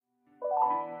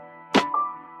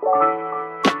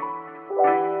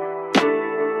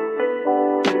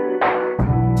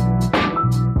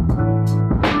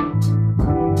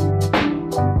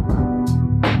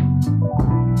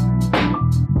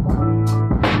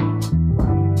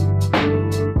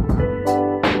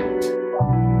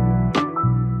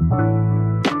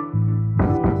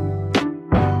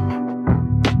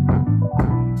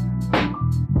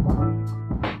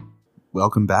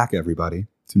Welcome back, everybody,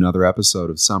 to another episode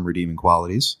of Some Redeeming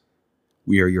Qualities.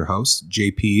 We are your hosts,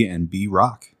 JP and B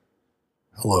Rock.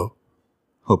 Hello.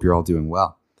 Hope you're all doing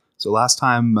well. So last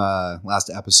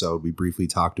episode, we briefly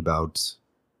talked about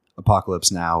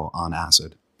Apocalypse Now on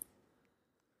acid.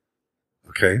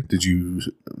 Okay. Did you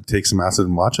take some acid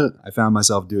and watch it? I found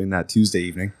myself doing that Tuesday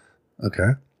evening.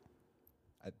 Okay.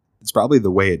 It's probably the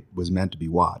way it was meant to be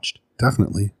watched.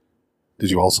 Definitely. Did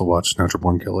you also watch Natural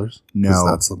Born Killers? No. Because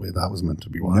that's the way that was meant to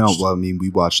be watched. No, well, I mean, we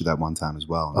watched it that one time as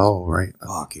well. Oh, right.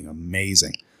 Fucking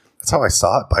amazing. That's how I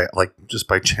saw it, just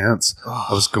by chance. Oh.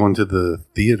 I was going to the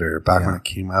theater back when it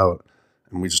came out,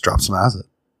 and we just dropped some acid.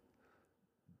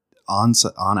 On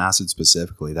acid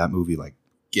specifically, that movie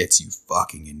gets you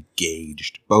fucking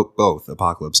engaged. Both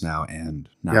Apocalypse Now and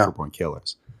Natural Born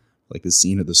Killers. Like the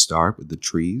scene at the start with the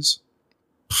trees.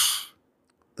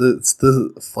 It's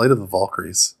the Flight of the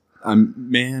Valkyries.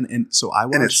 Man, and so I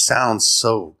watched... And it sounds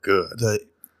so good.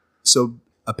 So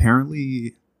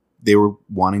apparently they were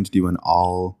wanting to do an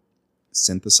all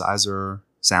synthesizer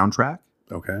soundtrack.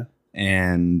 Okay.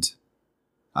 And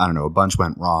I don't know, a bunch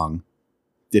went wrong.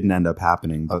 Didn't end up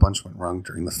happening. A bunch went wrong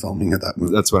during the filming of that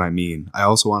movie. That's what I mean. I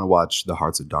also want to watch the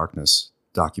Hearts of Darkness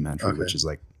documentary, which is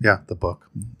the book.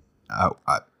 I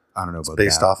don't know about that.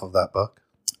 Based off of that book.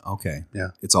 Okay. Yeah.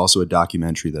 It's also a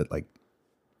documentary that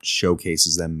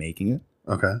showcases them making it.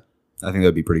 Okay. I think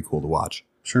that'd be pretty cool to watch.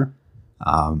 Sure.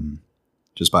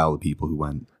 Just by all the people who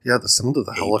went. Yeah, the sound of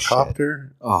the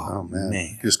helicopter. Shit. Oh man.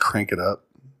 You just crank it up.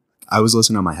 I was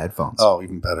listening on my headphones. Oh,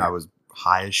 even better. I was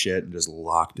high as shit and just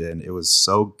locked in. It was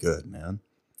so good, man.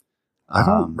 I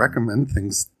don't recommend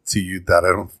things to you that I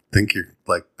don't think you're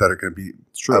that are going to be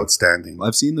outstanding. Well,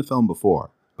 I've seen the film before,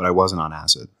 but I wasn't on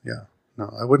acid. Yeah. No,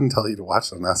 I wouldn't tell you to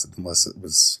watch it on acid unless it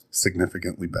was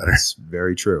significantly better. It's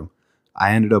very true.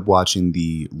 I ended up watching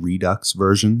the Redux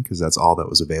version because that's all that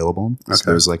was available. Okay.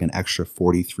 So there's an extra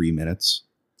 43 minutes.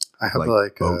 I have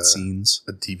boat scenes,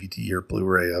 a DVD or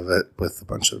Blu-ray of it with a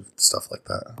bunch of stuff like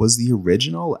that. Was the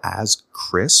original as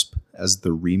crisp as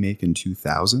the remake in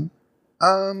 2000?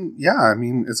 Yeah. I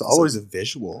mean, it's always a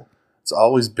visual. It's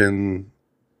always been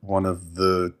one of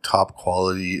the top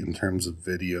quality in terms of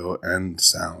video and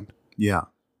sound. Yeah.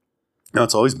 No,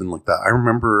 it's always been like that. I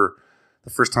remember the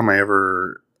first time I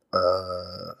ever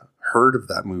heard of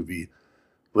that movie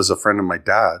was a friend of my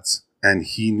dad's, and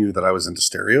he knew that I was into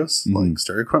stereos,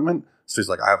 stereo equipment. So he's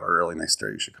like, I have a really nice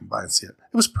stereo. You should come by and see it.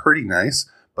 It was pretty nice,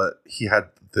 but he had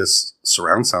this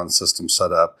surround sound system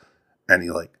set up, and he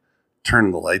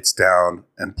turned the lights down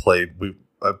and played.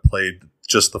 I played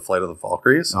just the Flight of the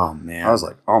Valkyries. Oh, man. I was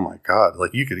like, oh my God.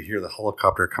 You could hear the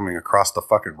helicopter coming across the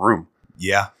fucking room.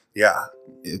 Yeah. Yeah.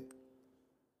 It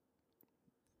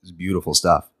was beautiful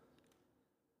stuff.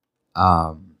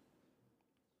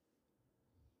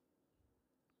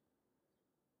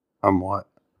 What?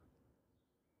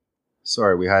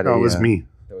 Sorry, we had it was me.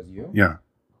 That was you? Yeah.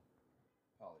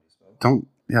 Don't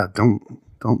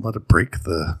let it break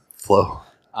the flow.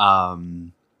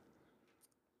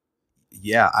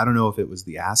 Yeah, I don't know if it was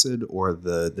the acid or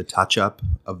the touch up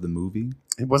of the movie.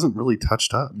 It wasn't really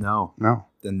touched up. No.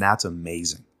 Then that's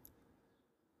amazing.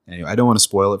 Anyway, I don't want to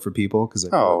spoil it for people because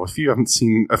if you haven't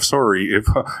seen, I'm sorry if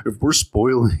we're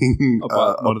spoiling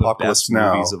one of the best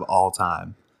Now, movies of all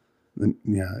time, then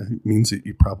it means that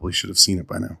you probably should have seen it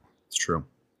by now. It's true.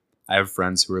 I have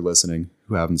friends who are listening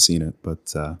who haven't seen it,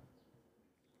 but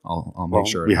I'll make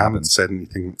sure we haven't said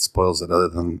anything that spoils it other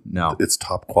than its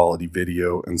top quality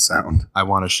video and sound. I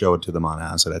want to show it to them on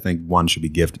acid. I think one should be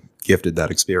gifted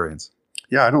that experience.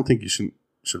 Yeah, I don't think you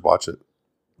should watch it.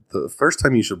 The first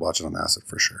time you should watch it on acid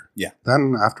for sure. Yeah.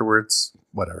 Then afterwards,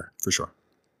 whatever. For sure.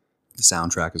 The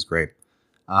soundtrack is great.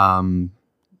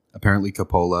 Apparently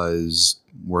Coppola is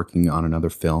working on another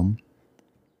film.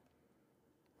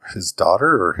 His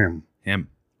daughter or him? Him.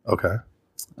 Okay.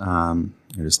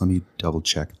 Just let me double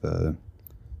check the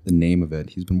name of it.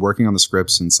 He's been working on the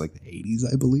script since the 80s,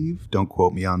 I believe. Don't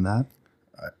quote me on that.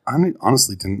 I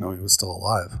honestly didn't know he was still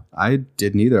alive. I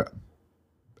didn't either.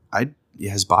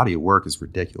 His body of work is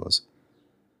ridiculous.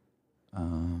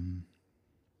 I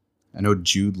know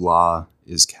Jude Law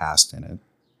is cast in it.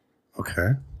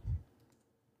 Okay.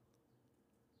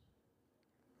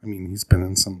 I mean, he's been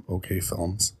in some okay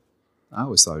films. I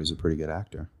always thought he was a pretty good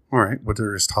actor. All right. What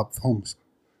are his top films?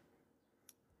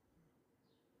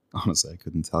 Honestly, I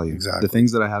couldn't tell you. Exactly. The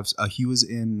things that I have... he was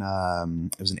in...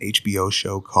 it was an HBO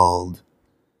show called...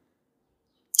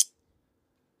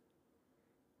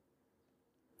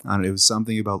 I don't know, it was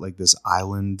something about this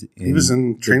island. He was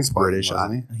in Trainspotting,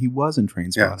 wasn't he? He was in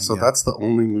Trainspotting. Yeah, so that's the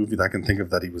only movie that I can think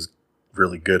of that he was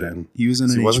really good in. He was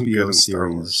in an HBO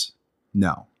series.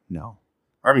 No.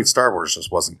 I mean, Star Wars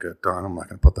just wasn't good, Don. I'm not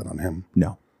going to put that on him.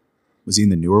 No. Was he in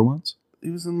the newer ones? He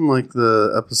was in like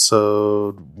the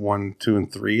episode 1, 2,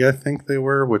 and 3, I think they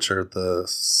were, which are the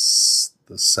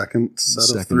second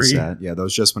set of 3. Yeah, that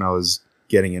was just when I was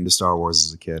getting into Star Wars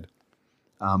as a kid.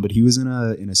 But he was in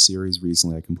a series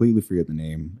recently. I completely forget the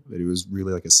name, but it was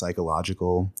really like a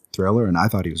psychological thriller, and I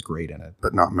thought he was great in it.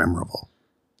 But not memorable.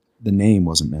 The name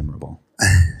wasn't memorable.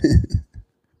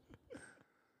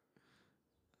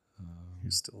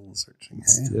 You're still searching. Hey?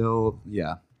 Still,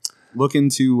 yeah. Look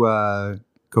into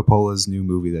Coppola's new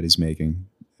movie that he's making.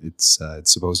 It's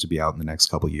supposed to be out in the next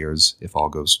couple of years if all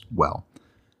goes well.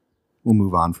 We'll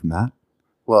move on from that.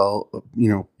 Well,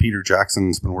 Peter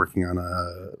Jackson's been working on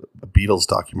a Beatles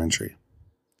documentary.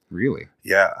 Really?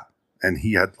 Yeah. And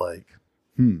he had I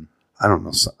don't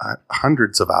know,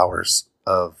 hundreds of hours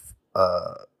of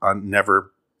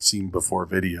never seen before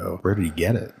video. Where did he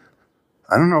get it?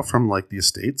 I don't know, from the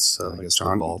estates. I guess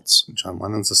John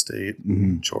Lennon's estate,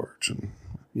 and George. And,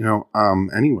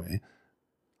 anyway,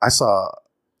 I saw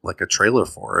a trailer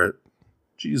for it.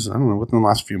 Geez, I don't know, within the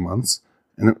last few months.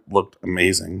 And it looked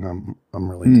amazing.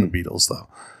 I'm really into the Beatles, though.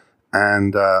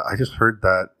 And I just heard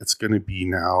that it's going to be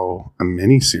now a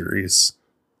mini-series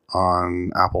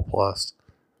on Apple Plus.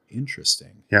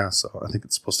 Interesting. Yeah, so I think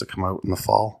it's supposed to come out in the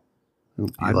fall.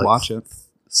 I'd watch it.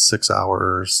 6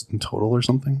 hours in total or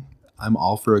something. I'm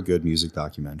all for a good music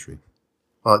documentary.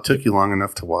 Well, it took you long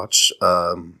enough to watch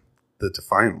the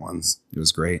Defiant ones. It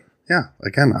was great. Yeah,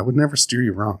 again, I would never steer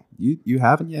you wrong. You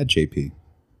haven't yet, JP.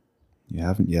 You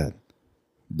haven't yet.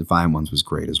 Defiant ones was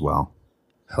great as well.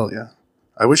 Hell yeah.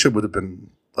 I wish it would have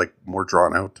been more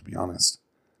drawn out, to be honest.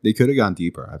 They could have gone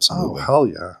deeper, absolutely. Oh, hell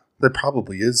yeah. There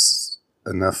probably is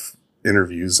enough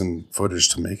interviews and footage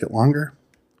to make it longer.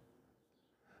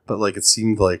 But it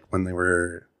seemed like when they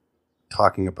were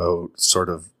talking about sort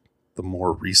of the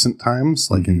more recent times,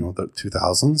 the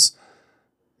 2000s,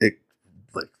 it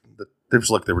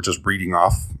they were just reading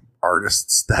off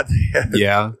artists that they had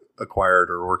acquired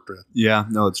or worked with. Yeah,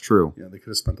 no, it's true. Yeah, they could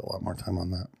have spent a lot more time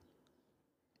on that.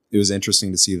 It was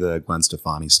interesting to see the Gwen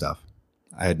Stefani stuff.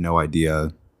 I had no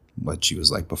idea what she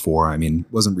was like before. I mean,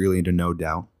 wasn't really into No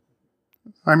Doubt.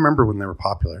 I remember when they were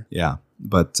popular. Yeah,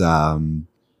 but my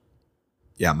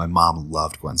mom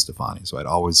loved Gwen Stefani, so I'd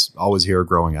always hear her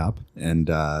growing up, and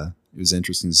it was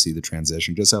interesting to see the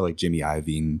transition, just how Jimmy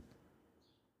Iovine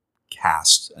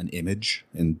cast an image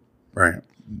and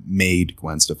made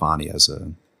Gwen Stefani as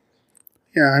a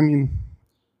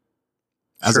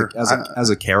as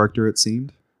a character, it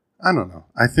seemed. I don't know.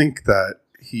 I think that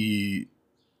he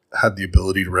had the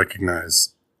ability to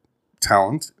recognize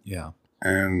talent. Yeah.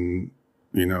 And,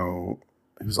 he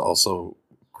was also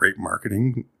great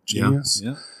marketing genius.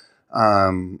 Yeah.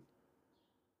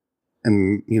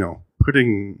 And,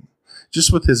 putting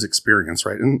just with his experience,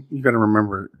 right? And you got to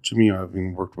remember, Jimmy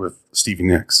Iovine worked with Stevie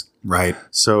Nicks. Right.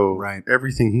 So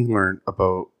everything he learned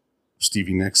about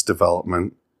Stevie Nicks'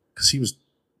 development, because he was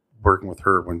working with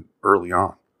her early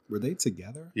on. Were they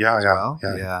together? Yeah.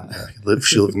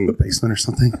 She lived in the basement or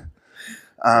something.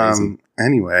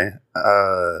 Anyway,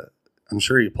 I'm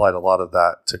sure he applied a lot of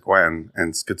that to Gwen, and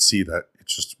it's good to see that it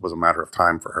just was a matter of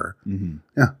time for her. Mm-hmm.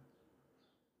 Yeah.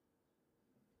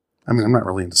 I mean, I'm not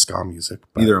really into ska music.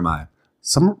 But neither am I.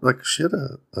 She had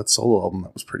that solo album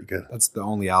that was pretty good. That's the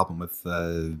only album with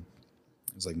it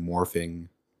was Morphing.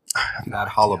 That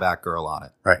Hollaback Girl on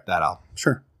it. Right. That album.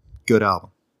 Sure. Good album.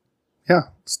 Yeah,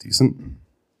 it's decent.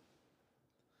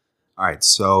 All right,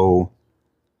 so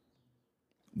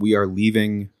we are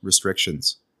leaving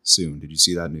restrictions soon. Did you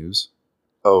see that news?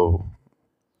 Oh,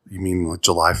 you mean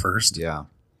July 1st? Yeah.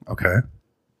 Okay.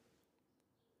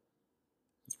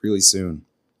 It's really soon.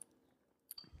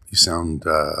 You sound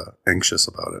anxious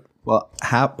about it. Well,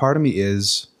 part of me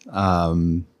is, a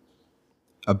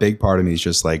big part of me is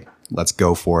just let's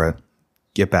go for it.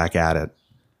 Get back at it.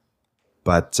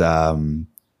 But, all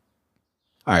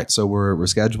right, so we're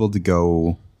scheduled to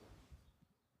go,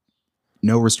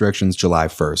 no restrictions, July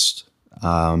 1st.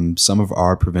 Some of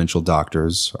our provincial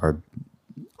doctors are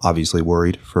obviously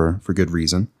worried for good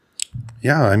reason.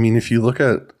 Yeah, I mean, if you look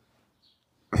at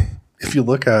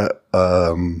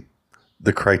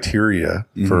the criteria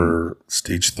for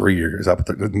stage 3, isn't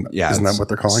that what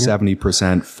they're calling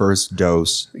 70% first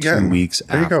dose, 2 weeks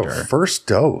there after. You go, first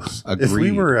dose. Agreed. If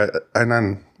we were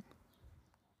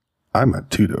I'm at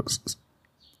 2 doses.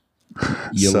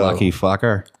 You lucky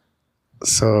fucker.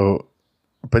 So,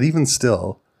 but even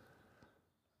still,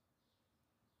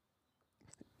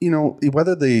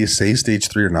 whether they say stage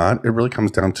 3 or not, it really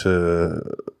comes down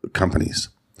to companies.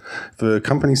 If a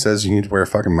company says you need to wear a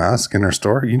fucking mask in our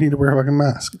store, you need to wear a fucking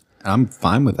mask. I'm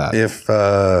fine with that.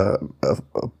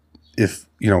 If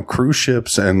cruise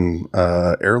ships and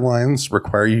airlines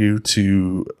require you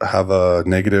to have a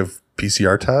negative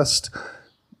PCR test,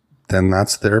 then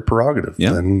that's their prerogative.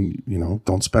 Yeah. Then,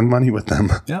 don't spend money with them.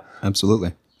 Yeah,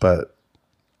 absolutely. But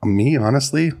me,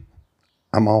 honestly,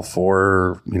 I'm all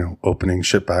for, opening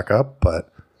shit back up,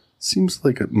 but seems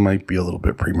like it might be a little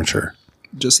bit premature.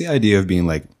 Just the idea of being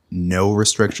like no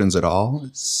restrictions at all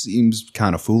seems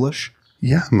kind of foolish.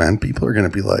 Yeah, man. People are going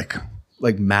to be like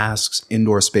masks,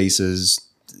 indoor spaces.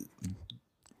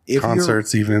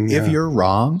 Concerts even. If you're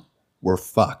wrong, we're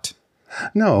fucked.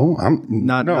 No,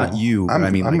 Not you. But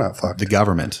I'm not fucked. The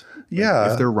government.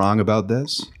 Yeah. If they're wrong about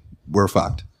this, we're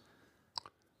fucked.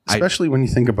 Especially when you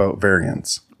think about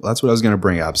variants. Well, that's what I was going to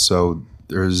bring up. So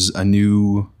there's a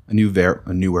newer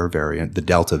variant, the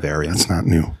Delta variant. It's not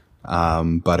new.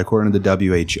 But according to the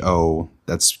WHO,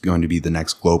 that's going to be the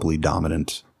next globally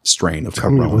dominant strain of Tell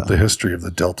corona. me about the history of the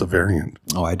Delta variant.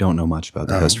 Oh, I don't know much about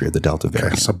the history of the Delta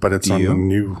variant. Okay, but it's on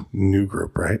the new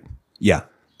group, right? Yeah.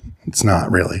 It's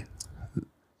not really.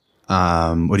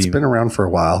 It's been around for a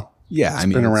while. Yeah,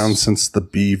 it's been around since the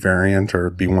B variant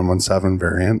or B117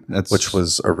 variant, which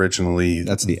was originally...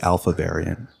 That's the Alpha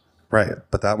variant. Right,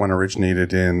 but that one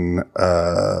originated in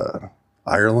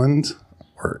Ireland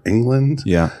or England.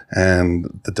 Yeah.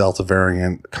 And the Delta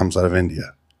variant comes out of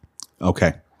India.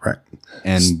 Okay. Right.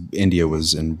 And India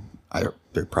was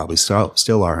they probably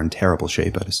still are in terrible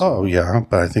shape. Oh, yeah.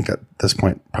 But I think at this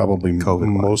point, probably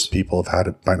most people have had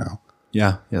it by now.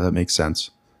 Yeah. Yeah, that makes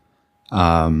sense.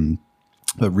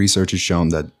 But research has shown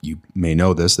that, you may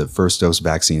know this, that first dose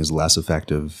vaccine is less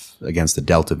effective against the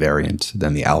Delta variant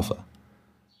than the Alpha.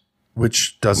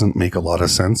 Which doesn't make a lot of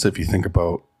sense if you think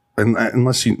about,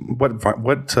 unless you, what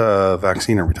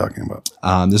vaccine are we talking about?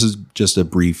 This is just a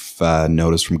brief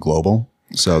notice from Global.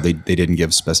 So they didn't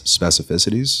give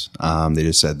specificities. They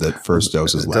just said that first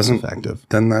dose is less effective.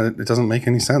 Then it doesn't make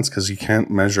any sense because you can't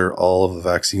measure all of the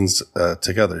vaccines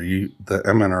together. The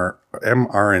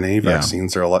mRNA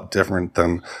vaccines are a lot different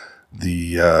than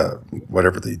the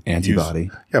whatever the antibody.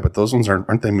 Use. Yeah, but those ones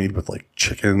aren't they made with like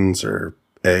chickens or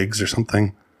eggs or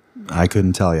something? I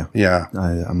couldn't tell you. Yeah,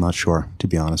 I'm not sure, to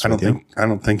be honest with you. I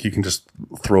don't think you can just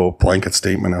throw a blanket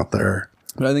statement out there.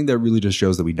 But I think that really just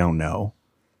shows that we don't know.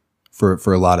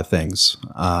 For a lot of things.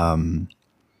 And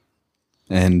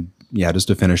yeah, just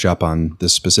to finish up on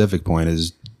this specific point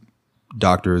is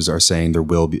doctors are saying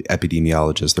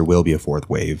epidemiologists, there will be a fourth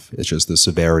wave. It's just the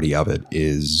severity of it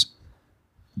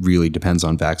really depends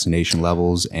on vaccination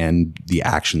levels and the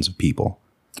actions of people.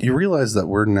 You realize that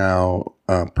we're now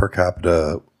per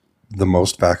capita the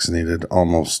most vaccinated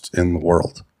almost in the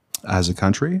world. As a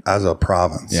country? As a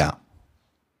province. Yeah.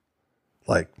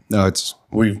 No, it's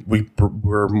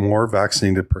we're more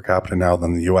vaccinated per capita now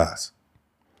than the U.S.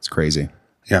 It's crazy.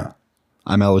 Yeah,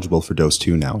 I'm eligible for dose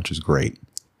 2 now, which is great.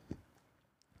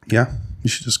 Yeah, you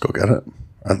should just go get it.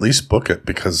 At least book it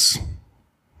because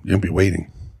you'll be waiting.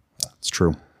 It's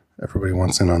true. Everybody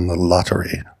wants in on the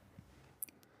lottery.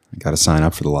 I got to sign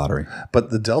up for the lottery.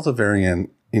 But the Delta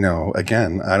variant,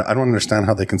 again, I don't understand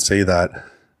how they can say that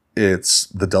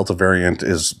the Delta variant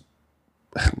is.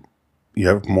 You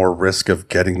have more risk of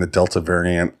getting the Delta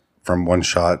variant from one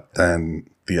shot than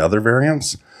the other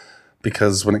variants,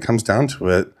 because when it comes down to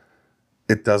it,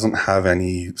 it doesn't have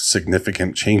any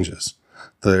significant changes.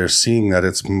 They're seeing that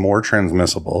it's more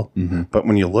transmissible, but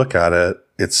when you look at it,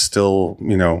 it's still,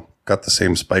 got the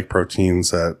same spike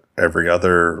proteins that every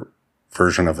other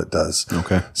version of it does.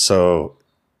 Okay. So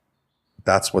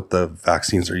that's what the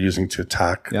vaccines are using to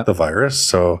attack the virus.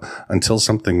 So until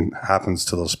something happens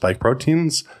to those spike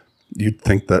proteins, you'd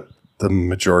think that the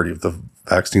majority of the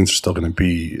vaccines are still going to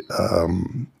be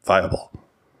viable.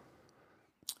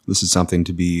 This is something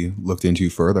to be looked into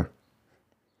further.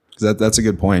 That's a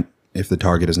good point. If the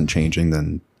target isn't changing,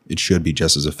 then it should be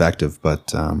just as effective,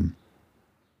 but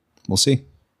we'll see.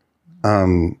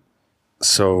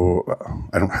 So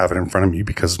I don't have it in front of me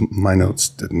because my notes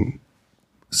didn't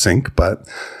sync, but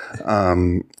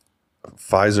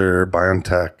Pfizer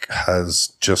BioNTech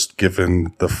has just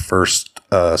given the first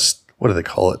what do they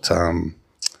call it?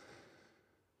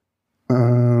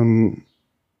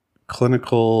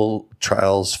 Clinical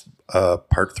trials,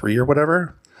 part 3 or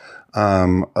whatever,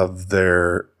 of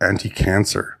their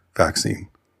anti-cancer vaccine.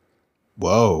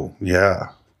 Whoa. Yeah.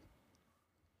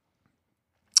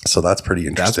 So that's pretty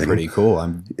interesting. That's pretty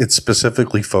cool. It's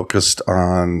specifically focused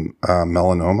on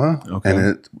melanoma, and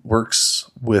it works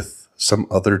with some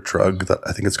other drug that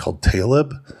I think it's called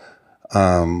Talib.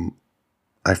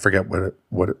 I forget what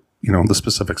the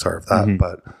specifics are of that,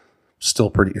 but still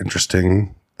pretty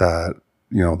interesting that,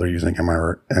 they're using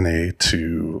mRNA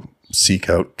to seek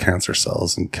out cancer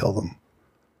cells and kill them.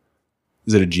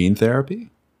 Is it a gene therapy?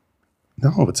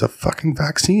 No, it's a fucking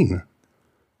vaccine.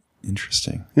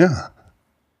 Interesting. Yeah.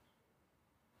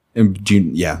 And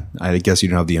I guess you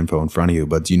don't have the info in front of you,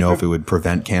 but do you know if it would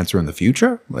prevent cancer in the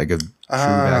future? Like a true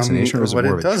vaccination? Or is what it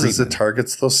more it of a does is it treatment?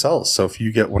 targets those cells. So if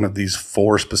you get one of these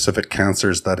 4 specific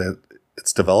cancers that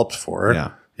it's developed for,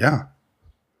 yeah,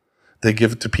 they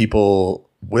give it to people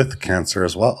with cancer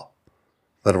as well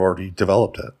that have already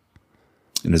developed it.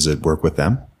 And does it work with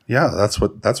them? Yeah, that's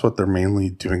what they're mainly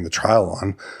doing the trial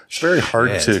on. It's very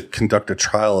hard to conduct a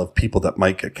trial of people that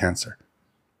might get cancer.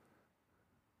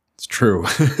 It's true.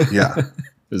 Yeah.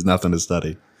 There's nothing to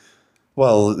study.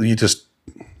 Well,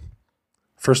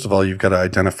 first of all, you've got to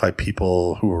identify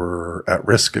people who are at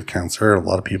risk of cancer. A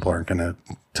lot of people aren't going to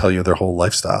tell you their whole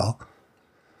lifestyle.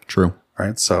 True.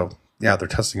 Right? So, yeah, they're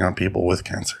testing on people with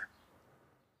cancer.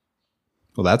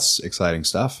 Well, that's exciting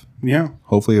stuff. Yeah.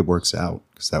 Hopefully it works out,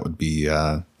 because that would be,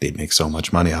 they'd make so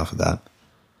much money off of that.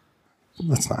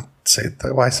 Let's not say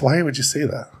that. Why would you say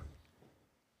that?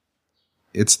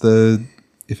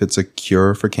 If it's a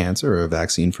cure for cancer or a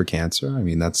vaccine for cancer, I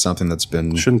mean, that's something that's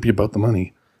been... It shouldn't be about the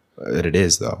money. It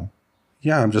is, though.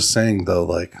 Yeah, I'm just saying, though,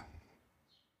 like,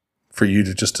 for you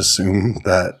to just assume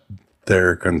that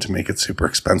they're going to make it super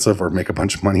expensive or make a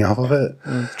bunch of money off of it.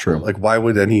 True. Like, why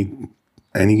would any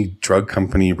drug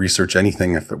company research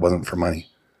anything if it wasn't for money?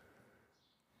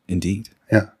 Indeed.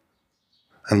 Yeah.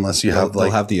 Unless you have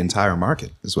they'll have the entire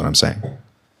market, is what I'm saying.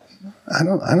 I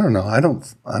don't know.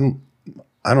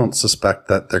 I don't suspect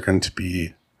that they're going to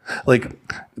be like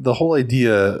the whole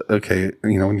idea. Okay.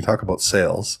 When you talk about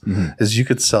sales is you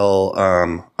could sell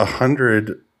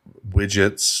 100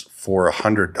 widgets for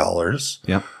 $100.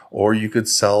 Yeah. Or you could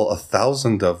sell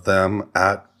 1,000 of them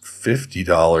at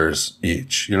 $50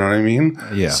 each. You know what I mean?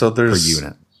 Yeah. So there's per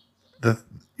unit.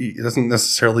 It doesn't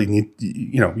necessarily need,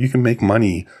 you can make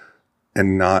money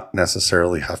and not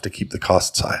necessarily have to keep the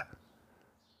costs high.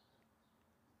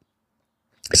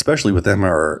 Especially with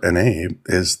mRNA,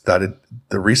 is that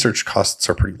the research costs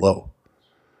are pretty low,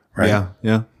 right? Yeah,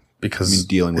 yeah. Because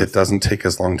dealing with it doesn't take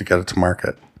as long to get it to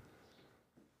market.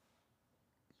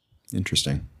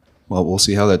 Interesting. Well, we'll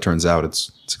see how that turns out.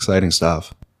 It's exciting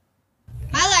stuff.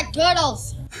 I like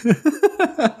turtles.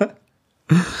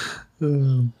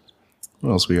 What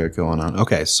else we got going on?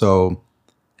 Okay, so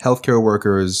healthcare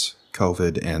workers,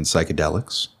 COVID, and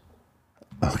psychedelics.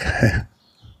 Okay.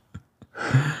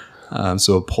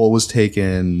 So a poll was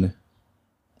taken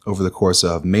over the course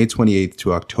of May 28th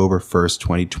to October 1st,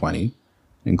 2020.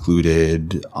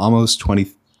 Included almost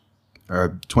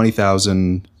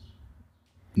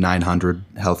 20,900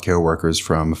 healthcare workers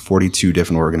from 42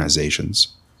 different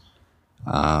organizations.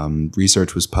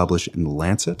 Research was published in The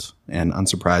Lancet and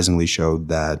unsurprisingly showed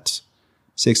that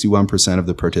 61% of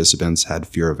the participants had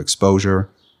fear of exposure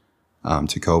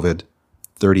to COVID.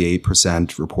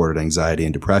 38% reported anxiety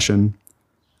and depression.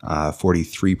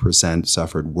 43%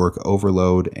 suffered work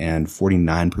overload, and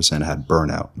 49% had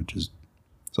burnout, which is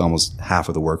almost half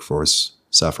of the workforce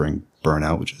suffering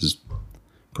burnout, which is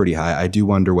pretty high. I do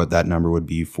wonder what that number would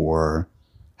be for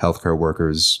healthcare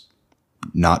workers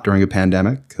not during a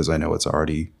pandemic, because I know it's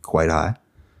already quite high.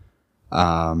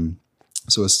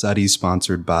 So a study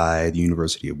sponsored by the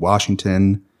University of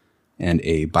Washington and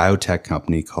a biotech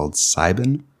company called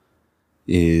Cybin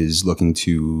is looking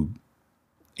to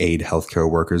aid healthcare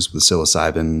workers with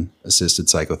psilocybin-assisted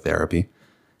psychotherapy.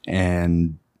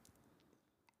 And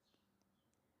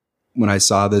when I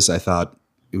saw this, I thought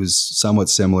it was somewhat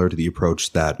similar to the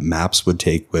approach that MAPS would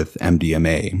take with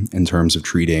MDMA in terms of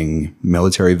treating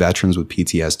military veterans with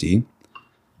PTSD,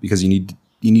 because you need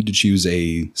to choose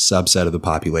a subset of the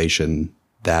population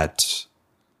that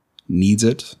needs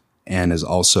it and is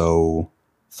also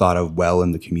thought of well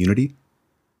in the community.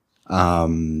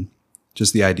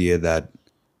 Just the idea that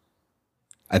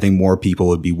I think more people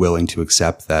would be willing to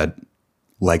accept that,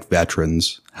 like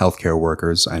veterans, healthcare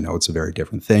workers, I know it's a very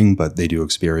different thing, but they do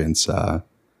experience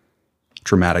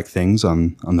traumatic things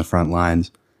on the front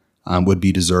lines, would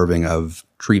be deserving of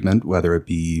treatment, whether it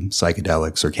be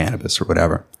psychedelics or cannabis or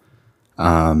whatever.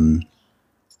 I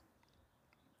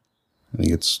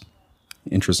think it's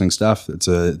interesting stuff. It's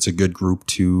a good group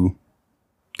to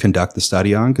conduct the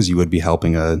study on, because you would be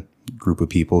helping a group of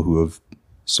people who have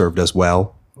served us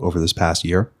well over this past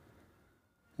year.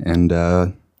 And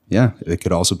it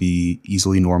could also be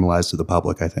easily normalized to the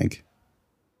public, I think.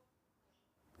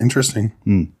 Interesting.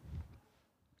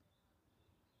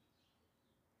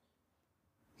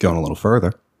 Going a little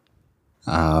further.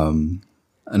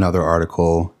 Another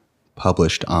article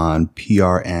published on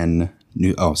PRN.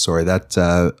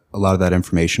 A lot of that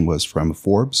information was from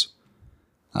Forbes.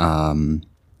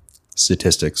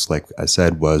 Statistics, like I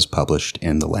said, was published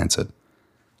in The Lancet.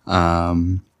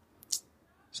 So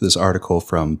this article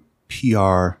from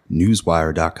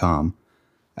prnewswire.com.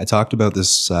 I talked about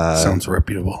this. Sounds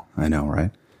reputable. I know,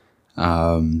 right?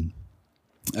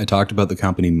 I talked about the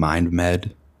company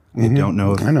MindMed. I don't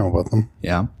know if... I know about them.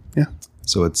 Yeah? Yeah.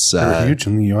 So it's... They're huge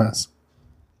in the U.S.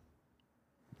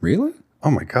 Really? Oh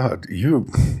my God. You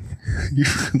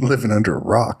living under a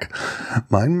rock.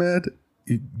 MindMed,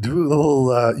 you do a little,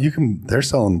 they're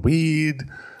selling weed.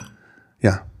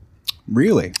 Yeah.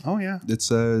 Really? Oh yeah.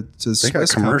 It's a They got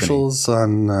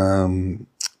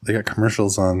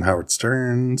commercials on, Howard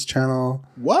Stern's channel.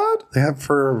 What? They have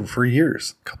for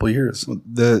years, a couple years. Well,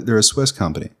 they're a Swiss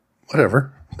company.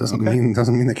 Whatever. Doesn't mean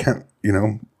they can't,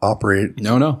 operate.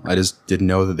 No. I just didn't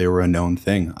know that they were a known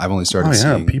thing. I've only started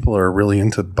seeing... People are really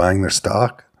into buying their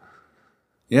stock.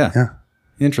 Yeah. Yeah.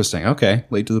 Interesting. Okay.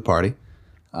 Late to the party.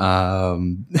 So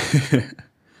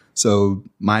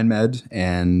MindMed,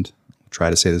 and I'll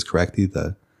try to say this correctly,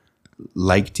 the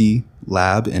Liechti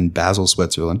Lab in Basel,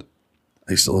 Switzerland.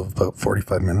 I used to live about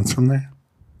 45 minutes from there.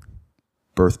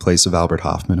 Birthplace of Albert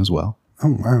Hoffman as well.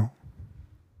 Oh, wow.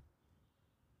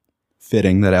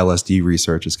 Fitting that LSD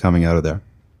research is coming out of there.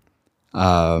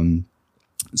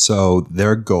 So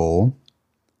their goal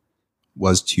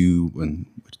was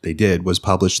was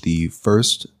publish the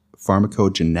first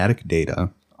pharmacogenetic data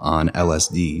on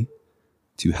LSD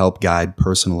to help guide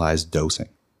personalized dosing.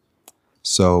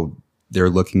 So they're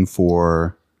looking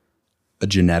for a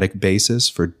genetic basis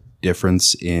for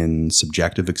difference in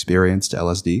subjective experience to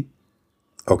LSD.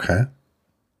 Okay.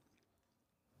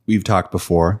 We've talked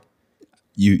before.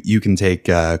 You can take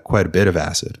quite a bit of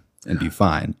acid and be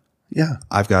fine. Yeah.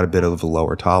 I've got a bit of a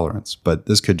lower tolerance, but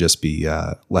this could just be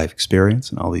life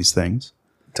experience and all these things.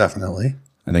 Definitely.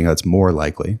 I think that's more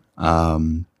likely.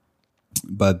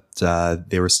 But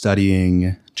they were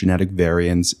studying genetic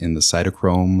variants in the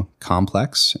cytochrome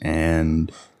complex,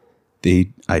 and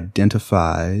they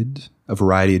identified a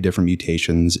variety of different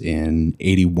mutations in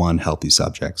 81 healthy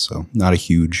subjects. So not a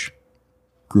huge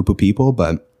group of people,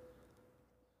 but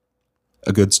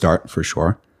a good start for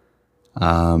sure.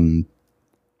 To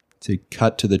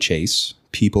cut to the chase,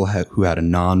 people who had a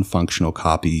non-functional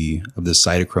copy of the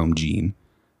cytochrome gene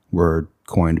were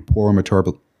coined poor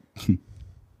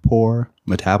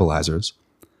metabolizers,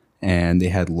 and they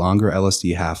had longer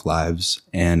LSD half-lives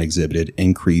and exhibited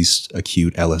increased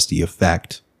acute LSD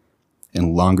effect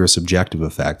and longer subjective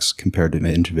effects compared to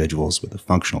individuals with a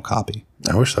functional copy.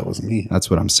 I wish that was me. That's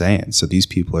what I'm saying. So these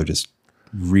people are just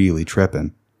really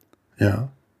tripping. Yeah.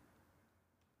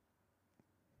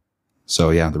 So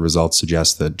yeah, the results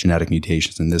suggest that genetic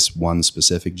mutations in this one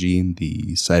specific gene,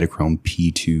 the cytochrome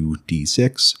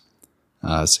P2D6,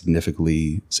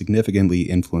 significantly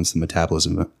influence the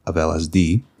metabolism of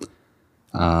LSD.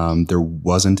 There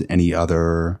wasn't any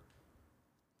other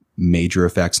major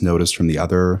effects noticed from the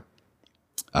other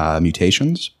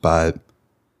mutations, but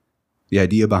the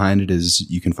idea behind it is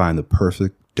you can find the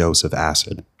perfect dose of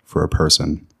acid for a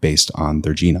person based on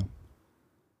their genome.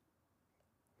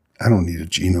 I don't need a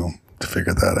genome to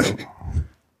figure that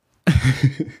out.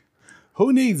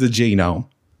 Who needs a genome?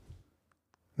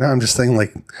 No, I'm just saying,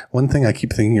 like, one thing I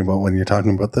keep thinking about when you're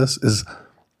talking about this is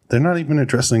they're not even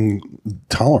addressing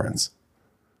tolerance.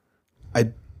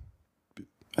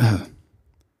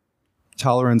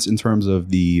 Tolerance in terms of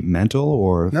the mental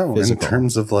or physical? In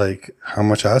terms of, like, how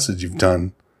much acid you've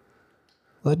done.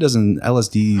 Well, it doesn't,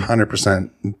 LSD...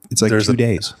 100%. It's like 2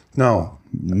 days. No.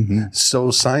 Mm-hmm. So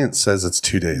science says it's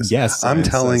 2 days. Yes. I'm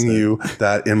telling you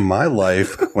that in my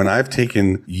life, when I've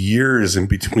taken years in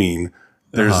between,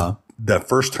 there's the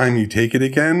first time you take it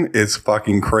again, it's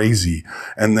fucking crazy.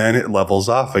 And then it levels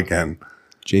off again.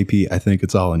 JP, I think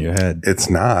it's all in your head. It's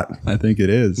not. I think it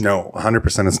is. No,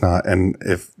 100% it's not. And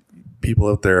if people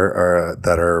out there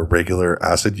that are regular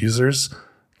acid users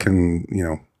can,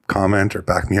 comment or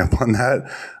back me up on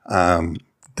that,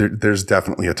 there's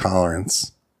definitely a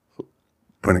tolerance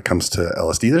when it comes to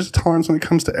LSD. There's a tolerance when it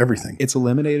comes to everything. It's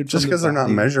eliminated just because they're not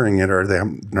measuring it or they're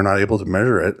not able to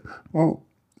measure it. Well,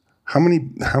 how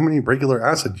many regular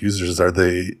acid users are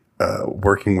they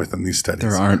working with in these studies?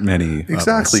 There aren't many.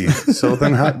 Exactly. So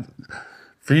then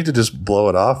for you to just blow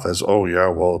it off as, oh yeah,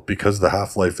 well, because the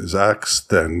half-life is X,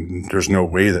 then there's no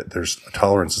way that there's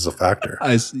tolerance is a factor.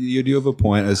 You do have a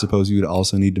point. I suppose you would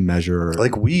also need to measure,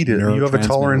 like weed. You have a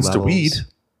tolerance to weed.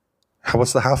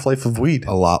 What's the half-life of weed?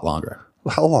 A lot longer.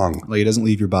 How long? Like, it doesn't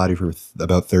leave your body for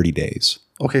about 30 days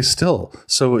Okay, still.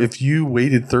 So if you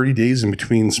waited 30 days in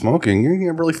between smoking, you're going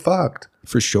to get really fucked.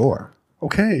 For sure.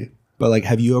 Okay. But like,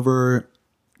 have you ever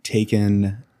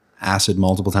taken acid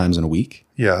multiple times in a week?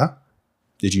 Yeah.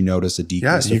 Did you notice a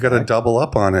decrease? Yeah, you got to double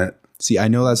up on it. See, I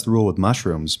know that's the rule with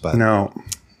mushrooms, but No.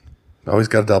 Always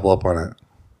got to double up on it.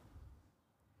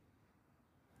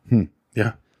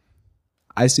 Yeah.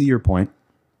 I see your point.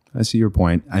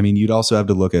 I mean, you'd also have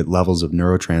to look at levels of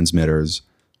neurotransmitters.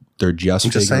 They're just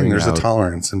I'm just saying figuring there's a out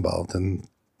tolerance involved, and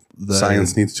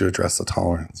science needs to address the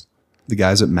tolerance. the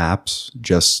guys at MAPS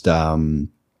just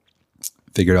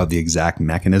figured out the exact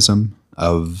mechanism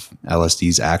of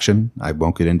LSD's action. I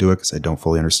won't get into it because I don't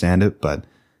fully understand it, but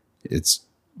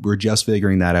we're just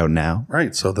figuring that out now.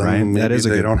 Right. So then Right? maybe That is a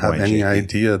they good don't have point, any JP.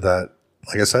 idea that,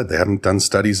 like I said, they haven't done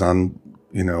studies on,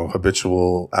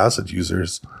 habitual acid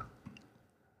users.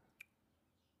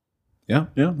 Yeah,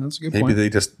 that's a good Maybe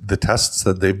point. the tests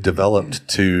that they've developed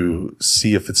to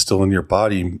see if it's still in your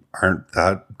body aren't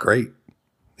that great.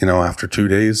 After 2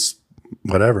 days,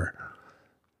 whatever.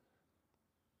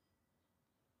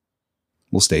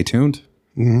 Well, stay tuned.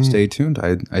 Mhm. Stay tuned.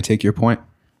 I take your point.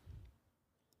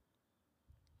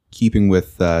 Keeping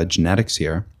with genetics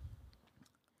here,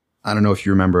 I don't know if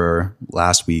you remember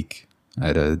last week, I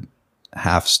had a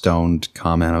half-stoned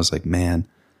comment. I was like, man.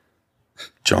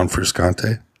 John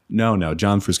Frusciante. No,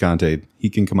 John Frusciante, he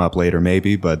can come up later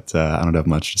maybe, but I don't have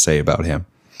much to say about him.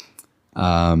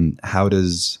 How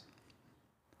does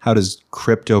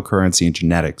cryptocurrency and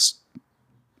genetics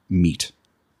meet?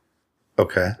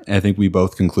 Okay. And I think we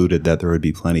both concluded that there would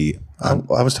be plenty. I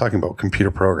was talking about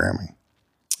computer programming.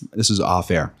 This is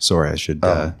off air. Sorry, I should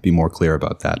be more clear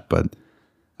about that. But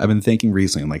I've been thinking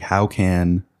recently, like, how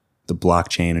can the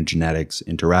blockchain and genetics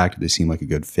interact? They seem like a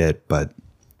good fit, but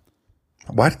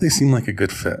Why do they seem like a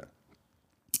good fit?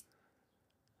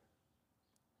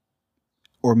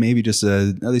 or maybe just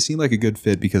no, they seem like a good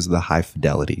fit because of the high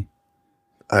fidelity.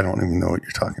 I don't even know what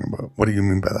you're talking about. What do you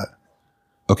mean by that?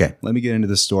 Okay, let me get into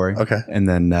this story. Okay. And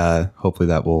then hopefully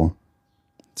that will...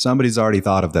 Somebody's already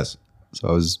thought of this. So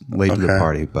I was late to the Okay.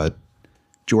 party. But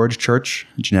George Church,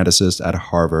 geneticist at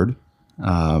Harvard,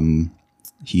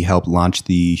 he helped launch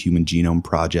the Human Genome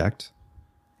Project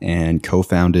and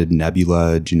co-founded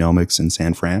Nebula Genomics in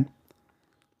San Fran.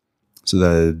 So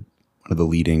one of the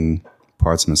leading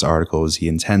parts in this article is he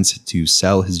intends to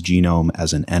sell his genome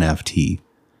as an NFT.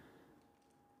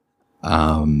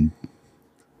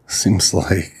 Seems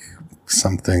like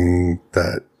something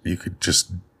that he should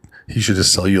just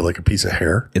sell you like a piece of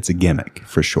hair. It's a gimmick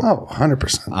for sure. Oh,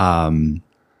 100%.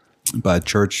 But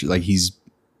Church, like, he's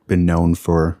been known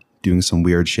for doing some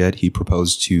weird shit. He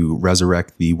proposed to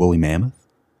resurrect the woolly mammoth.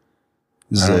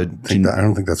 This is I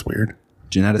don't think that's weird.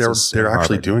 geneticist. They're at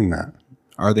actually Harvard. doing that.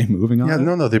 Are they moving on? Yeah, it?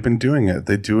 no, they've been doing it.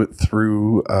 They do it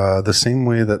through the same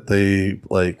way that they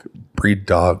like breed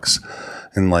dogs,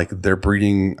 and like they're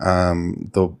breeding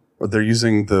they're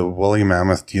using the woolly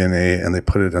mammoth DNA and they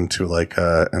put it into like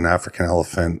an African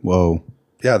elephant. Whoa.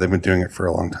 Yeah, they've been doing it for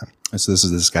a long time. So this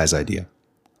is this guy's idea.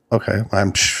 Okay,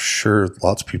 I'm sure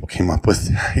lots of people came up with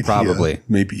the idea. Probably.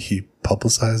 Maybe he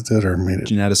publicized it or made it.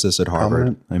 Geneticist at Harvard.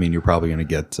 Prominent. I mean, you're probably going to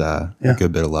get a Yeah.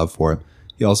 good bit of love for it.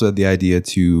 He also had the idea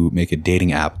to make a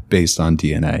dating app based on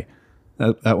DNA.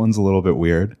 That one's a little bit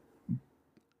weird.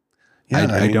 Yeah,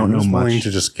 I don't know who's willing much. to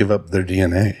just give up their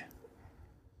DNA.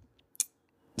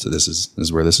 So this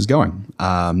is where this is going.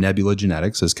 Nebula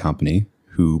Genetics is a company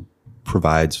who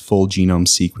provides full genome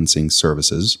sequencing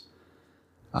services,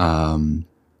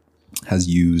 has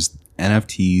used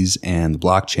NFTs and the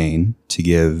blockchain to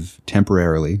give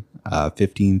temporarily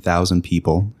 15,000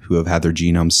 people who have had their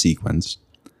genomes sequenced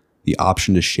the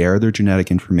option to share their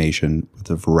genetic information with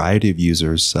a variety of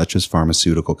users, such as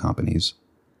pharmaceutical companies.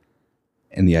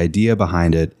 And the idea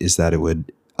behind it is that it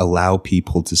would allow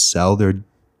people to sell their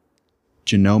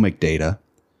genomic data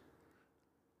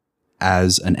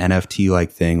as an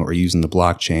NFT-like thing or using the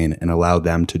blockchain and allow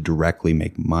them to directly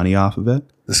make money off of it.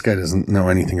 This guy doesn't know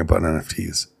anything about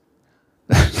NFTs.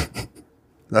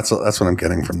 That's what I'm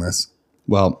getting from this.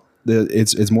 Well,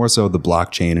 it's more so the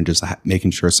blockchain and just making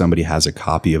sure somebody has a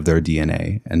copy of their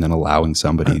DNA and then allowing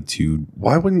somebody to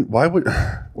Why would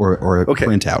or Okay.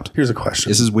 print out. Here's a question.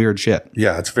 This is weird shit.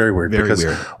 Yeah, it's very weird. Very because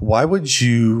weird. Why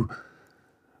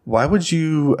would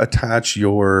you attach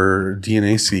your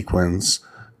DNA sequence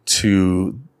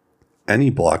to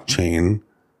any blockchain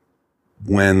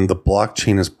when the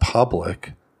blockchain is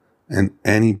public and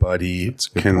anybody a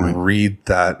good can point. read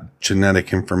that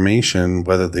genetic information,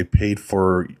 whether they paid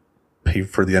for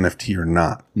the NFT or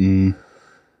not?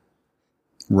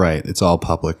 Right. It's all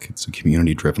public. It's a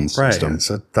community-driven system. Right.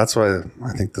 So that's why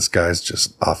I think this guy's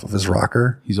just off of his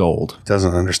rocker. He's old.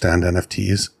 Doesn't understand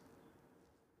NFTs.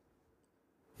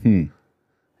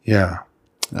 Yeah.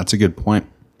 That's a good point.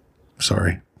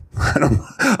 Sorry.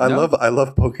 I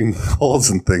love poking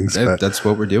holes in things. But That's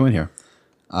what we're doing here.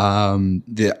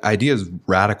 The idea is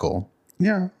radical.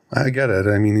 yeah, I get it.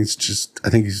 I mean, like I said, I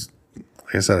think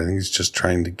he's just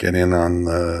trying to get in on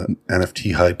the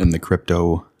NFT hype. In the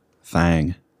crypto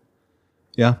thing.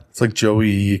 Yeah. It's like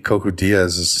Joey Coco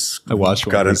Diaz I watched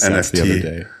got an NFT the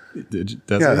other NFT.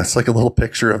 day. It's like a little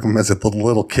picture of him as a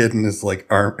little kid, and his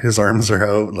his arms are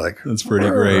out. Like That's pretty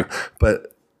great.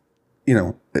 But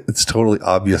it's totally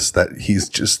obvious that he's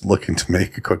just looking to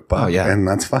make a quick buck, and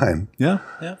that's fine. Yeah.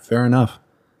 Yeah. Fair enough.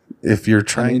 If you're I'm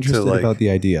trying interested to about the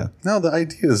idea. no, the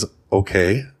idea is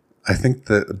okay. I think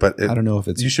that, but I don't know if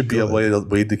it's you should be a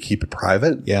way to keep it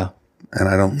private. Yeah. And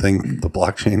I don't think the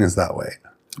blockchain is that way.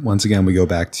 Once again, we go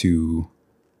back to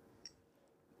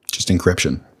just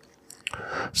encryption.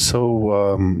 So,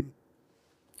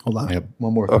 Hold on. I have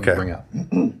one more thing Okay. to bring up.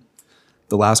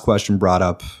 The last question brought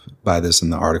up by this in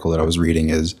the article that I was reading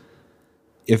is,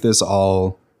 if this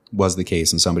all was the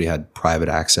case and somebody had private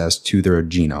access to their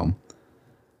genome,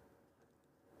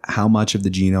 how much of the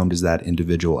genome does that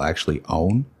individual actually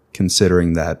own,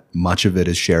 considering that much of it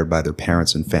is shared by their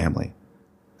parents and family,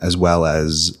 as well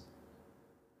as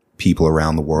people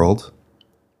around the world?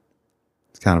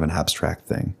 It's kind of an abstract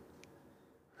thing.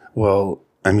 well,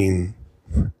 I mean,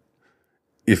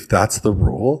 if that's the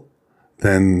rule,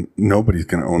 then nobody's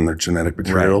going to own their genetic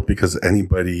material because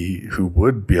anybody who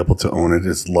would be able to own it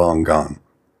is long gone.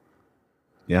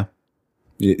 Yeah.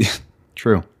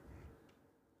 True.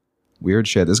 Weird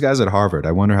shit. This guy's at Harvard.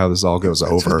 I wonder how this all goes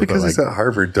over. Just because but, he's at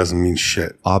Harvard doesn't mean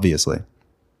shit. obviously.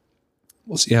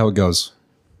 We'll see how it goes.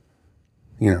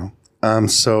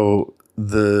 So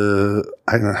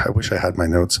I wish I had my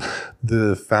notes.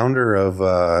 The founder of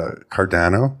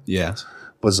Cardano Yes.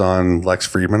 was on Lex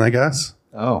Fridman, I guess,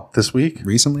 Oh. this week.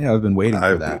 Recently, I've been waiting for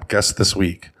I that. guess this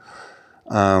week,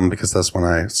 because that's when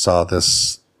I saw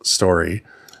this story.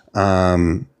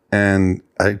 And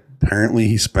apparently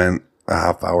he spent a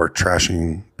half hour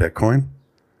trashing Bitcoin.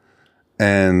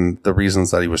 And the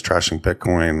reasons that he was trashing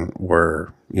Bitcoin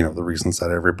were, the reasons that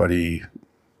everybody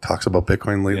talks about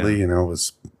Bitcoin lately,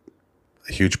 was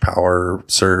a huge power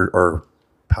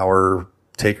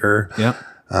taker. Yeah.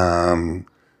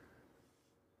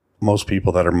 Most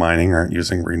people that are mining aren't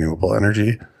using renewable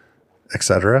energy,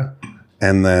 etc.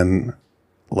 And then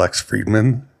Lex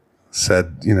Fridman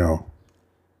said,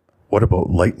 what about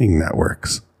Lightning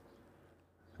Networks?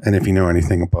 And if you know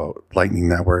anything about Lightning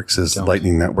Networks,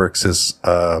 Lightning Networks is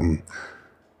a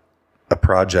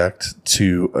project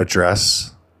to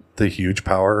address the huge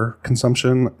power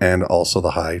consumption and also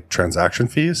the high transaction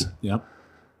fees. Yeah.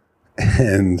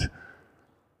 And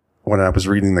when I was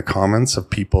reading the comments of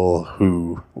people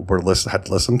who had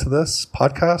listened to this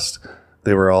podcast,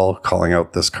 they were all calling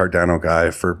out this Cardano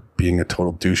guy for being a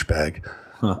total douchebag.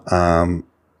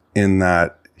 In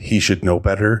that he should know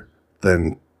better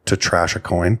than to trash a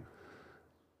coin,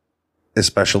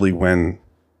 especially when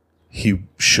he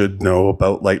should know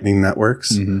about Lightning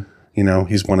Networks. Mm-hmm.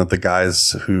 He's one of the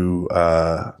guys who,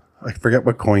 I forget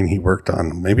what coin he worked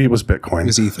on. Maybe it was Bitcoin. It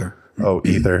was Ether. Oh,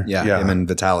 Ether. Yeah. Him and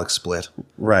Vitalik split.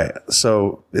 Right.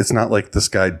 So it's not like this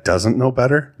guy doesn't know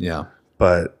better. Yeah.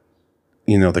 But,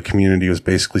 the community was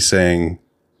basically saying,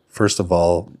 first of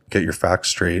all, get your facts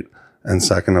straight. And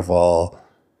second of all,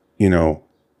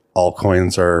 all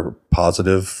coins are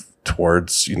positive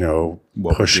towards,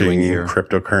 What pushing we're doing here.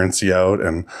 cryptocurrency out.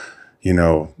 And,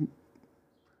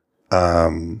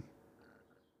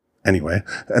 anyway.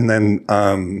 And then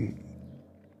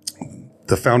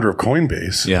the founder of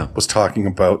Coinbase was talking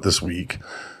about this week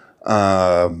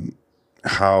how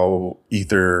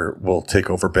Ether will take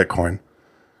over Bitcoin.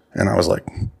 And I was like,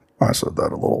 I said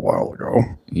that a little while ago.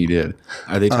 He did.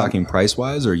 Are they talking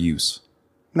price-wise or use?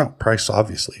 No, price,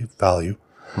 obviously, value.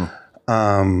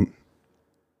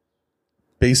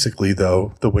 Basically,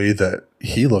 though, the way that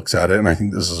he looks at it, and I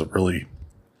think this is a really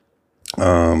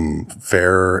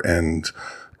fair and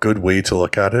good way to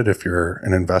look at it if you're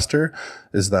an investor,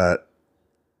 is that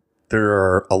there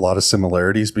are a lot of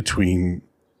similarities between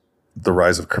the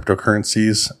rise of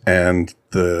cryptocurrencies and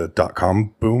the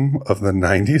dot-com boom of the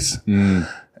 90s.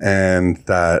 And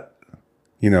that,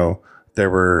 there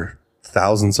were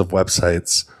thousands of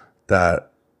websites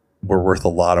that were worth a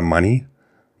lot of money,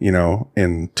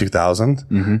 in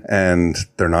 2000, and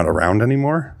they're not around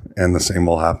anymore. And the same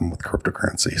will happen with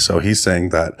cryptocurrency. So he's saying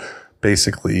that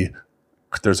basically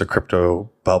there's a crypto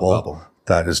bubble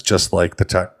that is just like the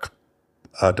tech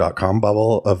 .com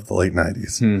bubble of the late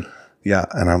 90s. Yeah.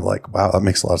 And I'm like, wow, that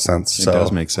makes a lot of sense. It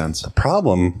does make sense. The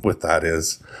problem with that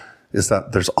is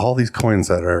that there's all these coins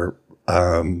that are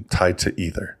tied to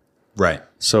Ether. Right.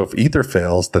 So if Ether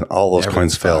fails, then all those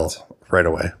coins fail fucked. right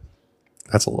away.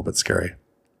 That's a little bit scary.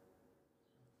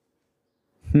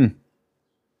 It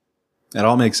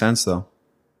all makes sense, though.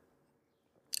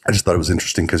 I just thought it was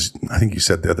interesting because I think you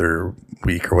said the other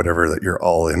week or whatever that you're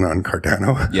all in on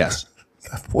Cardano. Yes.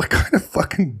 What kind of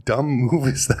fucking dumb move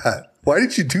is that? Why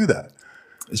did you do that?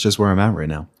 It's just where I'm at right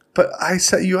now. But I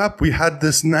set you up. You had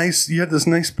this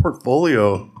nice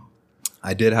portfolio.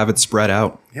 I did have it spread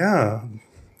out. Yeah.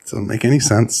 It doesn't make any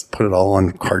sense. Put it all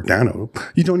on Cardano.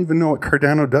 You don't even know what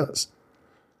Cardano does.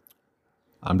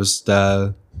 I'm just,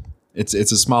 it's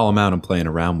a small amount I'm playing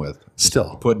around with.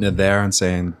 Still. Putting it there and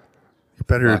saying,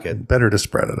 fuck it. Better to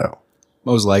spread it out.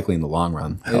 Most likely in the long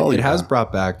run. Hell It yeah. has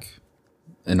brought back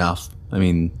enough. I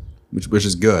mean, which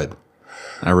is good.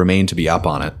 I remain to be up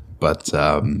on it. But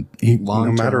No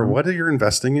matter what you're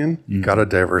investing in, you got to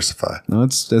diversify. No,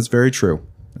 that's very true.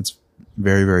 It's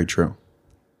very, very true.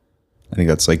 I think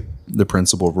that's like the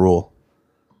principal rule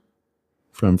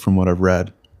from what I've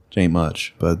read. It ain't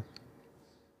much, but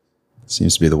it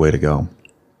seems to be the way to go.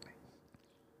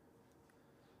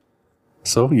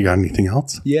 So you got anything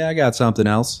else? Yeah, I got something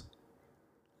else.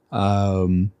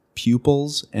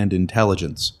 Pupils and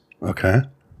intelligence. Okay.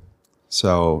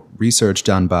 So, research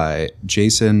done by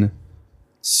Jason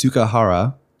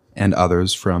Sukahara and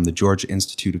others from the Georgia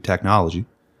Institute of Technology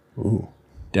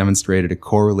demonstrated a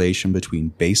correlation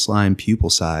between baseline pupil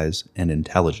size and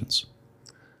intelligence.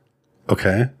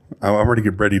 Okay. I'm already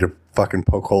ready to fucking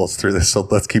poke holes through this, so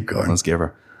let's keep going. Let's give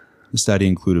her. The study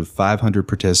included 500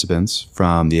 participants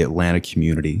from the Atlanta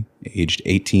community, aged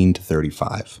 18 to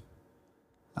 35.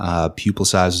 Pupil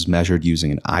size was measured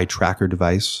using an eye tracker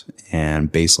device,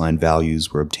 and baseline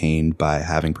values were obtained by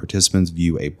having participants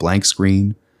view a blank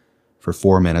screen for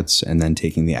 4 minutes and then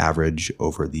taking the average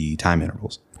over the time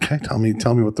intervals. Okay, tell me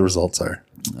what the results are.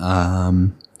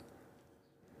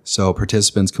 So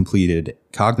participants completed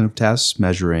cognitive tests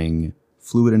measuring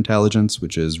fluid intelligence,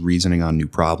 which is reasoning on new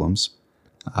problems,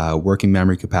 working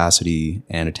memory capacity,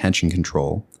 and attention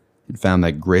control, and found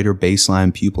that greater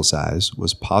baseline pupil size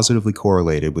was positively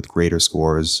correlated with greater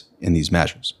scores in these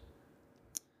measures.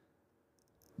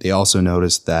 They also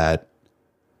noticed that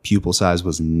pupil size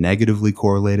was negatively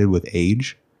correlated with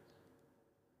age.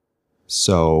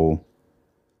 So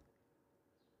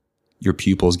your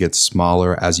pupils get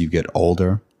smaller as you get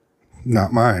older.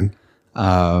 Not mine.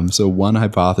 So one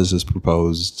hypothesis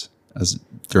proposed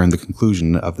during the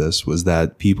conclusion of this was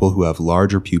that people who have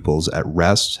larger pupils at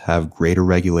rest have greater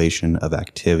regulation of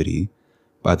activity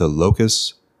by the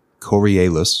locus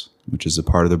coeruleus, which is a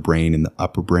part of the brain in the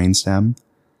upper brainstem,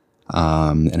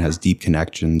 and has deep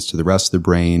connections to the rest of the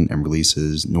brain and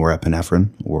releases norepinephrine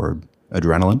or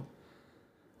adrenaline.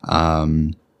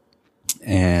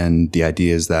 And the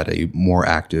idea is that a more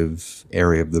active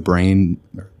area of the brain,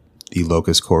 the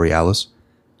locus coeruleus,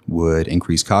 would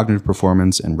increase cognitive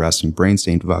performance and rest and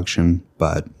brainstem function,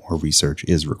 but more research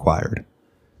is required.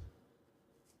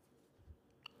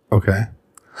 Okay.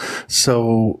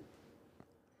 So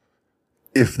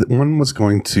if one was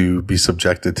going to be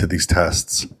subjected to these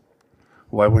tests,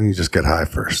 why wouldn't you just get high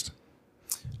first?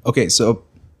 Okay, so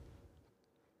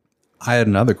I had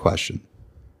another question.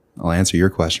 I'll answer your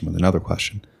question with another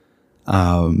question.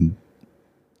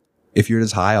 If you're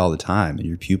just high all the time and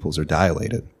your pupils are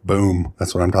dilated, Boom.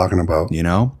 That's what I'm talking about.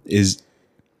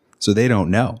 So they don't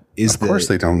know. Of course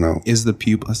they don't know. Is the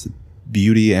pupil, that's the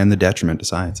beauty and the detriment to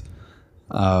science.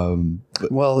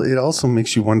 Well, it also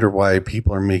makes you wonder why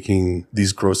people are making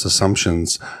these gross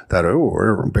assumptions that,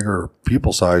 a bigger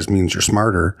pupil size means you're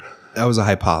smarter. That was a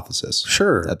hypothesis.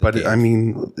 Sure. that they But gave. I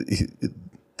mean,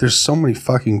 there's so many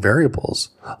fucking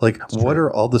variables. Like, what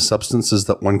are all the substances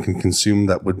that one can consume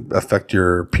that would affect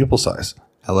your pupil size?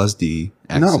 LSD,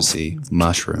 ecstasy,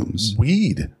 mushrooms.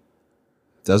 Weed.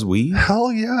 Does weed?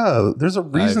 Hell yeah. There's a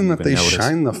reason that even they noticed.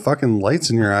 shine the fucking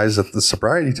lights in your eyes at the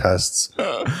sobriety tests.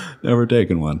 Never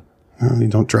taken one. Well, you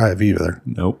don't drive either.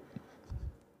 Nope.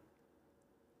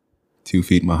 2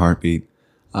 feet my heartbeat.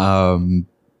 I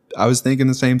was thinking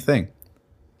the same thing.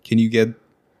 Can you get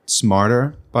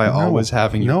smarter by always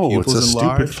having your pupils it's a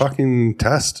enlarged? stupid fucking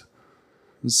test.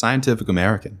 Scientific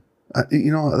American.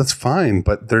 That's fine,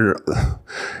 but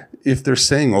if they're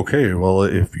saying, okay, well,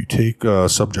 if you take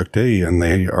subject A and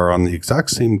they are on the exact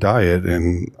same diet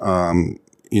and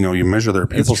you measure their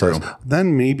pupil true. size,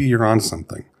 then maybe you're on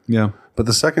something. Yeah. But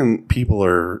the second people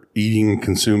are eating,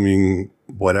 consuming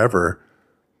whatever,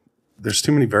 there's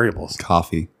too many variables.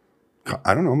 Coffee.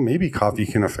 I don't know. Maybe coffee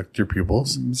can affect your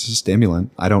pupils. It's a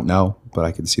stimulant. I don't know, but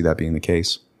I can see that being the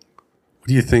case. What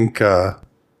do you think?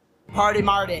 Party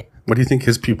Marty. What do you think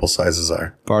his pupil sizes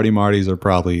are? Party Martys are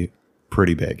probably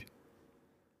pretty big.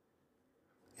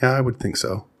 Yeah, I would think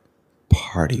so.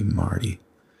 Party Marty.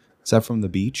 Is that from the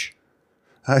beach?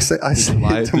 I say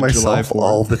July- it to the July myself 4th.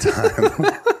 all the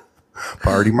time.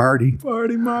 Party Marty.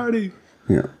 Party Marty.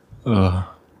 Yeah. Good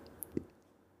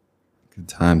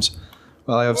times.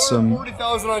 Well, I have some...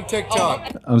 40,000 on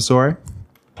TikTok. I'm sorry?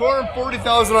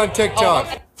 40,000 on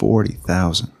TikTok.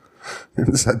 40,000.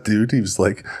 There's that dude, he was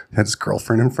like, had his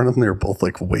girlfriend in front of him. They were both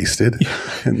like wasted.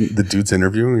 And the dude's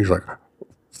interviewing, he's like,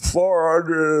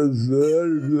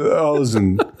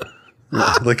 400,000.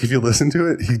 Like, if you listen to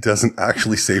it, he doesn't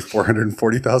actually say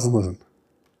 440,000. Listen.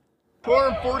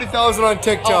 440,000 on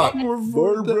TikTok.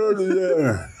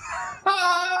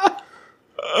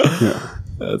 Yeah.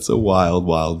 That's a wild,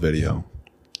 wild video.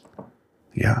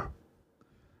 Yeah.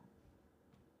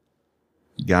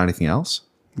 You got anything else?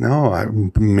 No,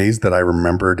 I'm amazed that I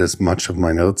remembered as much of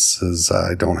my notes as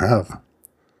I don't have.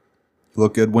 You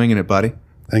look good winging it, buddy.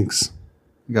 Thanks.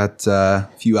 We got a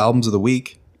few albums of the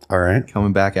week All right.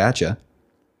 coming back at you.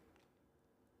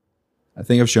 I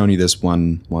think I've shown you this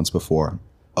one once before.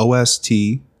 OST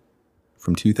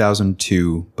from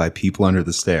 2002 by People Under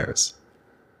the Stairs.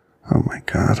 Oh my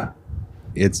God.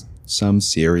 It's some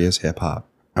serious hip hop.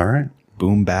 All right.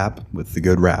 Boom bap with the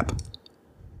good rap.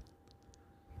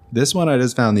 This one I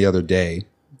just found the other day,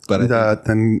 but I think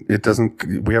Then it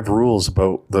doesn't. We have rules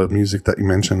about the music that you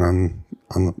mention on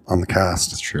the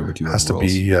cast. it's true. We do Has have to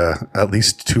rules. be at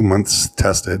least 2 months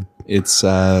tested. It's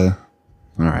all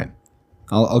right.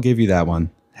 I'll give you that one.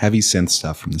 Heavy synth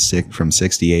stuff from from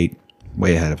 '68,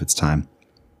 way ahead of its time.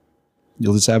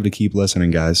 You'll just have to keep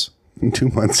listening, guys. In 2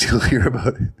 months, you'll hear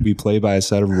about it. We play by a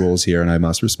set of rules here, and I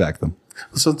must respect them.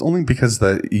 So it's only because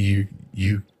that you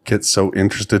get so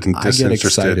interested and I get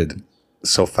disinterested excited.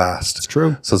 so fast. It's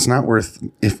true. So it's not worth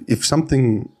if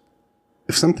something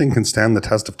can stand the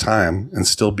test of time and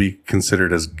still be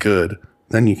considered as good,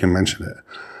 then you can mention it.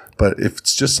 But if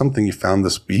it's just something you found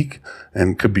this week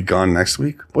and could be gone next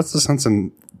week, what's the sense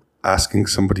in asking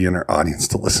somebody in our audience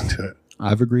to listen to it?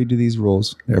 I've agreed to these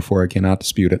rules, therefore I cannot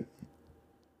dispute it.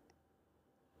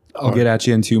 I'll get at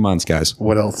you in 2 months, guys.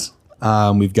 What else?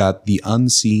 We've got The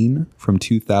Unseen from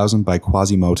 2000 by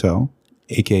Quasimoto,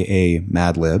 a.k.a.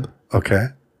 Madlib. Okay.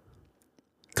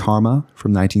 Karma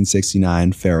from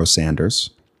 1969, Pharoah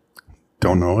Sanders.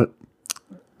 Don't know it.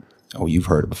 Oh, you've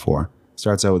heard it before.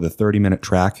 Starts out with a 30-minute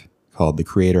track called The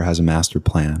Creator Has a Master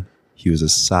Plan. He was a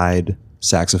side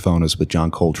saxophonist with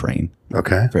John Coltrane,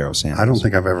 Okay. Pharoah Sanders. I don't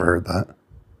think I've ever heard that.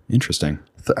 Interesting.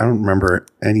 I don't remember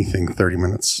anything 30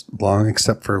 minutes long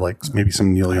except for like maybe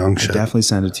some Neil Young shit. Definitely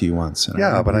sent it to you once. and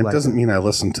Yeah, but it liked doesn't mean I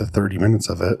listened to 30 minutes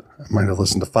of it. I might have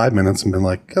listened to 5 minutes and been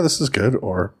like, yeah, this is good.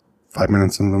 Or 5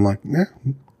 minutes and been like, yeah,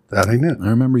 that ain't it. I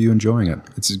remember you enjoying it.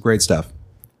 It's great stuff.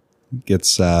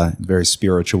 Gets very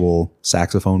spiritual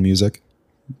saxophone music.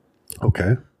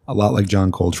 Okay. A lot like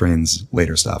John Coltrane's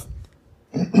later stuff.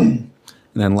 And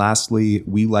then lastly,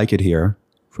 We Like It Here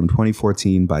from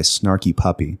 2014 by Snarky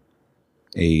Puppy,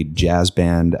 a jazz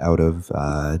band out of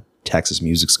Texas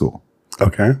Music School.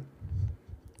 Okay.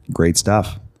 Great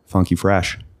stuff. Funky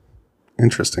fresh.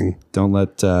 Interesting. Don't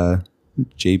let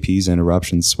JP's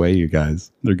interruptions sway you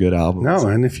guys. They're good albums. No,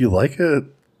 and if you like it,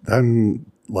 then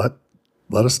let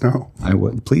us know. I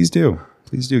would. Please do.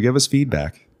 Please do. Give us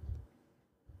feedback.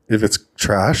 If it's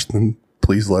trash, then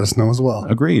please let us know as well.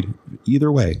 Agreed.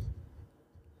 Either way.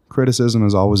 Criticism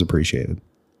is always appreciated.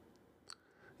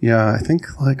 Yeah, I think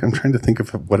like I'm trying to think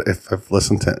of if I've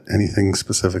listened to anything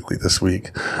specifically this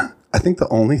week. I think the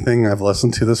only thing I've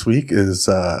listened to this week is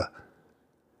The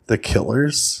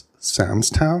Killers' Sam's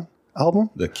Town album.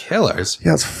 The Killers?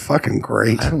 Yeah, it's fucking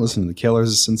great. I haven't listened to The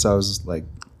Killers since I was like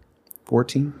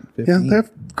 14, 15. Yeah, they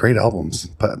have great albums,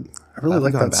 but I really haven't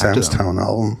like gone that back to Sam's them. Town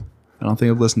album. I don't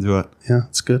think I've listened to it. Yeah,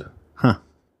 it's good. Huh.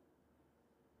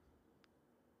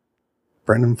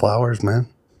 Brendan Flowers, man.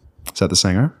 Is that the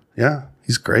singer? Yeah,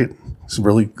 he's great. His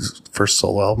first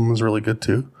solo album was really good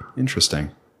too.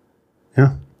 Interesting.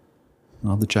 Yeah.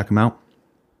 I'll have to check them out.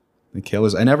 The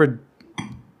Killers. I never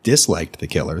disliked The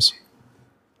Killers.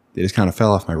 They just kind of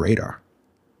fell off my radar.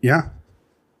 Yeah.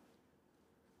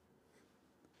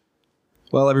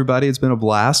 Well, everybody, it's been a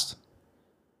blast.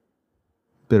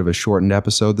 Bit of a shortened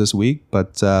episode this week,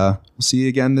 but we'll see you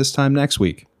again this time next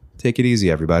week. Take it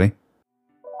easy, everybody.